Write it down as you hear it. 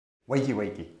Wakey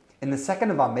wakey. In the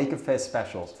second of our Maker Faire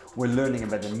specials, we're learning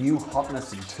about the new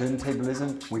hotness in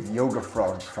turntablism with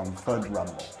Yogafrog from Thud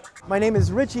Rumble. My name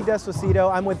is Richie Despacito.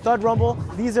 I'm with Thud Rumble.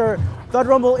 These are Thud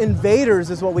Rumble Invaders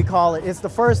is what we call it. It's the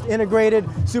first integrated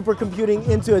supercomputing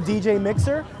into a DJ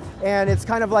mixer. And it's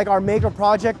kind of like our Maker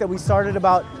project that we started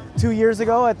about 2 years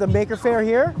ago at the Maker Faire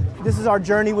here. This is our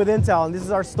journey with Intel, and this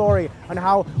is our story on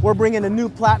how we're bringing a new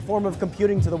platform of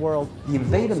computing to the world. The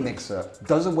Invader mixer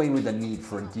does away with the need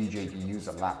for a DJ to use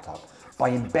a laptop by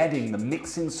embedding the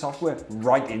mixing software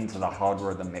right into the hardware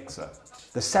of the mixer.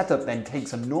 The setup then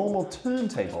takes a normal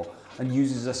turntable and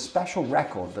uses a special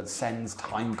record that sends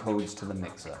time codes to the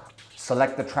mixer.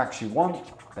 Select the tracks you want,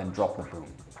 then drop the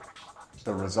boom.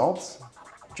 The results?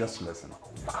 Just listen.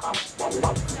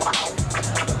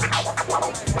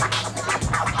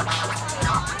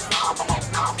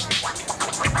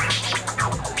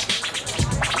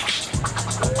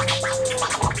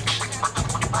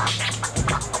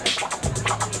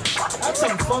 That's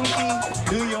some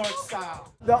funky New York style.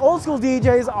 The old school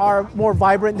DJs are more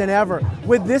vibrant than ever.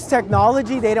 With this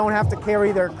technology, they don't have to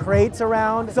carry their crates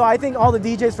around. So I think all the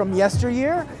DJs from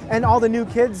yesteryear and all the new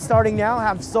kids starting now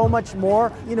have so much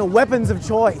more, weapons of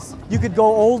choice. You could go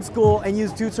old school and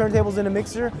use 2 turntables in a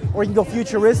mixer, or you can go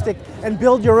futuristic and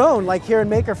build your own, like here in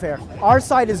Maker Faire. Our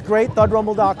site is great,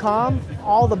 thudrumble.com.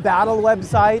 All the battle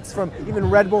websites, from even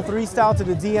Red Bull 3 style to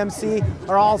the DMC,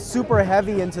 are all super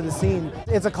heavy into the scene.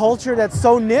 It's a culture that's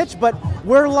so niche, but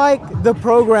we're like the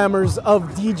programmers of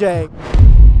DJ.